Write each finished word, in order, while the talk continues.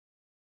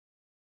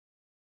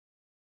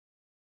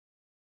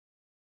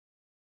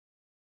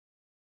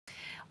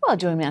Well,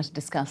 joining me now to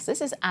discuss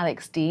this is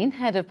Alex Deane,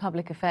 Head of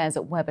Public Affairs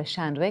at Weber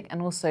Shandwick and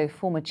also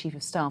former Chief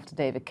of Staff to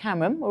David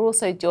Cameron. We're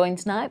also joined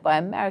tonight by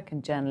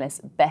American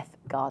journalist Beth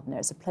Gardiner.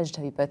 It's a pleasure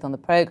to have you both on the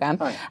programme.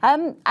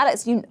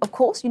 Alex, of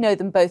course, you know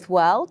them both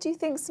well. Do you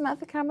think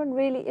Samantha Cameron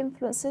really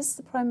influences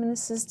the Prime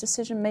Minister's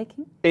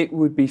decision-making? It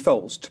would be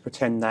false to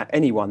pretend that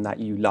anyone that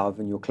you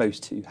love and you're close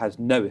to has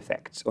no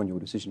effect on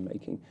your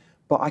decision-making.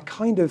 But I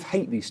kind of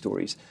hate these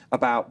stories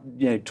about,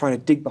 trying to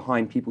dig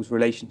behind people's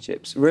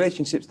relationships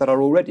that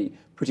are already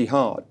pretty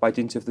hard by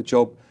dint of the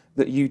job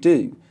that you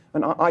do.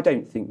 And I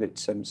don't think that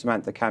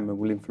Samantha Cameron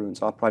will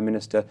influence our Prime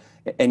Minister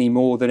any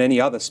more than any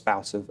other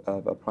spouse of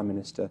a Prime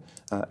Minister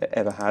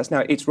ever has.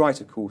 Now, it's right,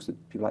 of course,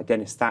 that people like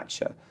Dennis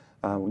Thatcher,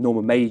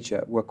 Norma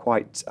Major were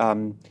quite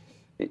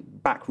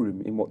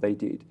backroom in what they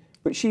did.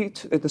 But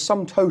the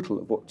sum total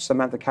of what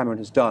Samantha Cameron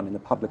has done in the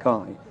public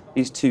eye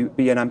is to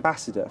be an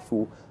ambassador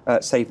for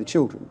Save the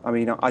Children. I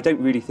mean, I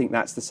don't really think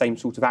that's the same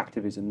sort of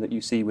activism that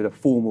you see with a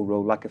formal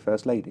role like a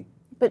First Lady.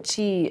 But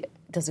she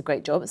does a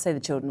great job at Save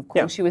the Children, of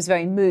course. Yeah. She was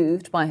very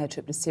moved by her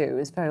trip to Syria. It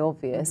was very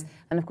obvious.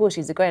 And, of course,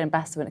 she's a great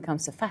ambassador when it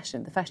comes to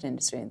fashion, the fashion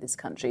industry in this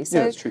country. So,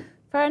 yeah, that's true.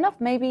 Fair enough,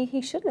 maybe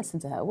he should listen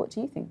to her. What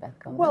do you think, Beth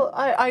Gardiner? Well,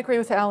 I agree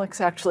with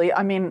Alex, actually.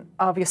 I mean,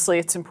 obviously,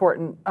 it's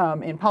important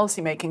in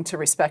policymaking to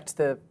respect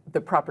the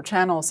proper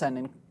channels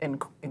and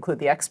include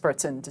the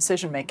experts in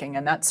decision-making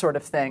and that sort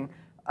of thing.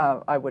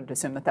 I would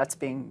assume that that's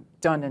being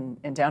done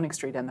in Downing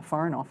Street and the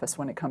Foreign Office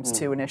when it comes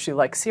to an issue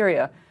like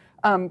Syria.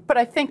 But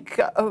I think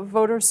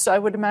voters, I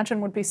would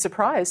imagine, would be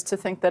surprised to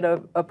think that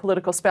a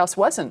political spouse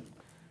wasn't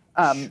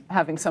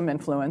having some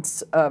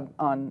influence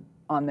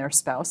on their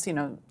spouse. You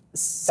know,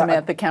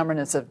 Samantha Cameron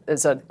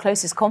is a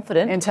closest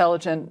confidant,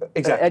 intelligent,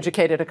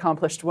 educated,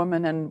 accomplished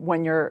woman, and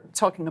when you're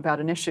talking about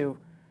an issue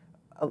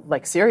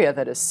like Syria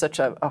that is such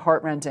a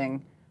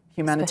heartrending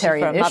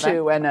humanitarian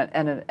issue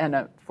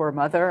for a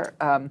mother,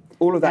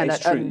 all of that is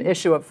true. An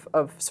issue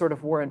of sort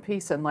of war and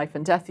peace and life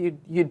and death,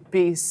 you'd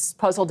be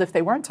puzzled if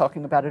they weren't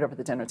talking about it over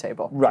the dinner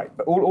table. Right,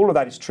 but all of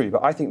that is true.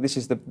 But I think this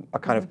is the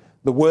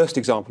worst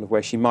example of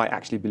where she might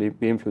actually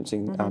be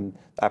influencing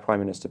our Prime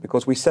Minister,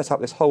 because we set up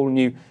this whole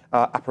new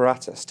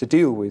apparatus to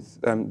deal with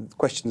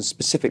questions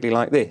specifically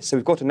like this. So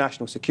we've got a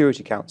National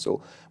Security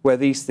Council where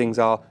these things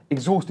are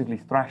exhaustively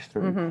thrashed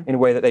through in a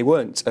way that they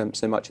weren't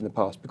so much in the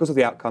past because of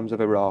the outcomes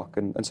of Iraq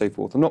and so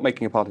forth. I'm not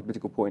making a party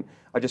political point.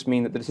 I just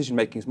mean that the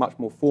decision-making is much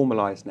more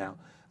formalised now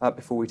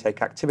before we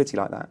take activity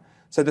like that.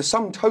 So the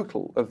sum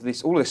total of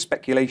all this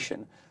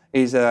speculation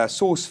is a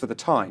source for the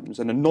Times,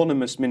 an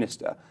anonymous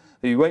minister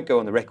who won't go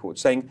on the record,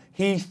 saying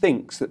he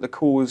thinks that the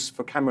cause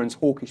for Cameron's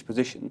hawkish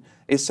position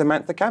is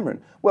Samantha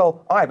Cameron.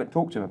 Well, I haven't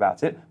talked to him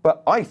about it,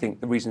 but I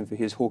think the reason for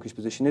his hawkish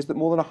position is that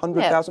more than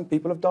 100,000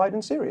 people have died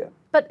in Syria.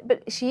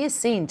 But she is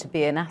seen to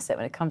be an asset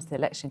when it comes to the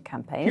election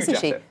campaign, Huge isn't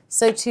she? asset.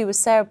 So too was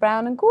Sarah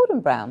Brown and Gordon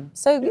Brown.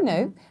 So, you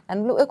know,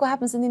 and look what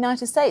happens in the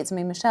United States. I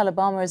mean, Michelle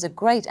Obama is a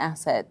great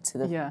asset to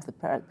the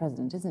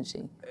president, isn't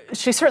she?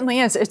 She certainly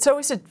is. It's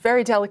always a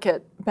very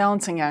delicate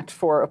balancing act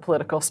for a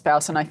political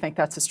spouse, and I think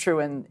that's as true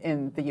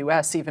in the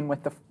U.S., even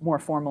with the more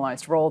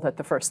formalized role that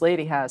the First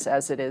Lady has,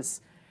 as it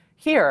is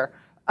here.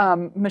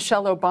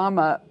 Michelle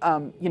Obama,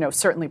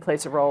 certainly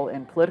plays a role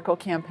in political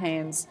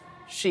campaigns.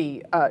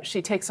 She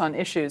takes on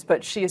issues,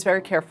 but she is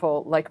very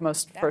careful, like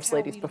most First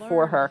Ladies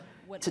before her,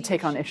 to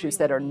take on issues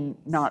that are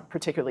not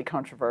particularly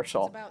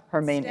controversial.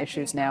 Her main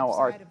issues now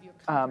are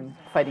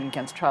fighting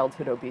against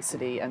childhood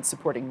obesity and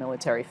supporting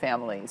military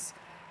families.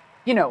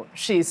 You know,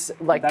 she's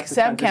like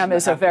Sam Cam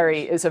is a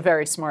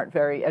very smart,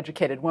 very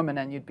educated woman,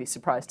 and you'd be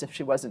surprised if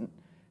she wasn't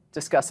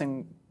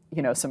discussing,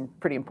 some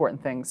pretty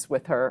important things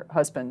with her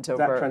husband over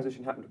dinner. That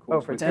transition happened, of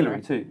course, with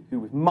Hillary too, who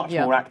was much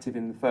more active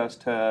in the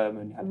first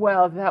term.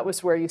 Well, that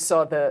was where you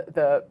saw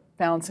the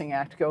balancing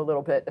act go a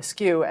little bit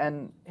askew,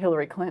 and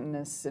Hillary Clinton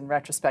is, in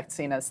retrospect,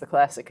 seen as the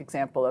classic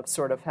example of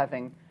sort of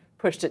having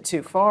pushed it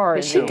too far.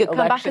 But she could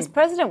come back as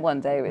president one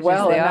day, which is the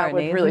irony. That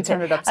would really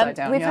turn it upside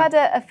down. We've had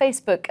a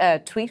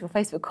Facebook tweet, or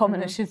Facebook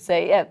comment, I should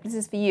say. Yeah, this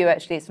is for you,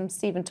 actually. It's from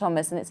Stephen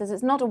Thomas, and it says,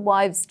 it's not a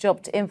wife's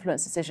job to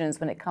influence decisions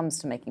when it comes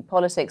to making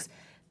politics.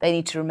 They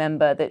need to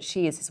remember that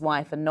she is his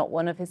wife and not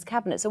one of his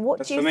cabinet. So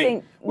what do you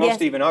think? Well,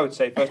 Stephen, I would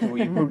say, first of all,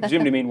 you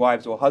presumably mean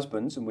wives or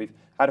husbands, and we've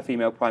had a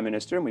female Prime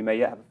Minister, and we may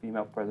yet have a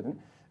female President.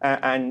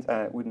 And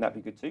wouldn't that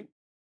be good too?